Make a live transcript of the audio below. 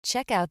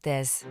Check out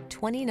this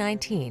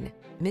 2019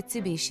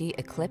 Mitsubishi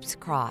Eclipse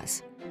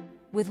Cross.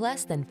 With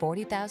less than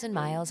 40,000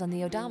 miles on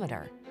the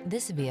odometer,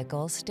 this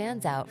vehicle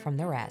stands out from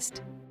the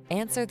rest.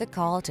 Answer the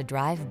call to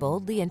drive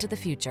boldly into the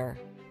future.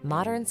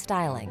 Modern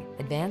styling,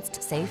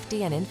 advanced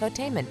safety and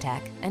infotainment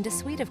tech, and a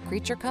suite of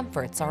creature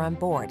comforts are on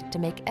board to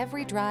make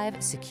every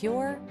drive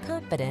secure,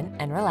 confident,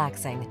 and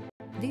relaxing.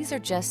 These are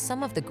just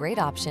some of the great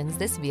options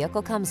this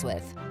vehicle comes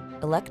with: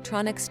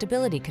 electronic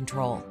stability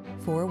control,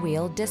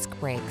 four-wheel disc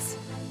brakes.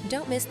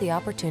 Don't miss the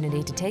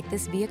opportunity to take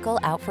this vehicle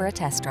out for a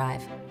test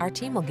drive. Our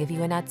team will give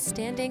you an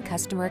outstanding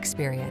customer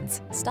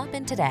experience. Stop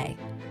in today.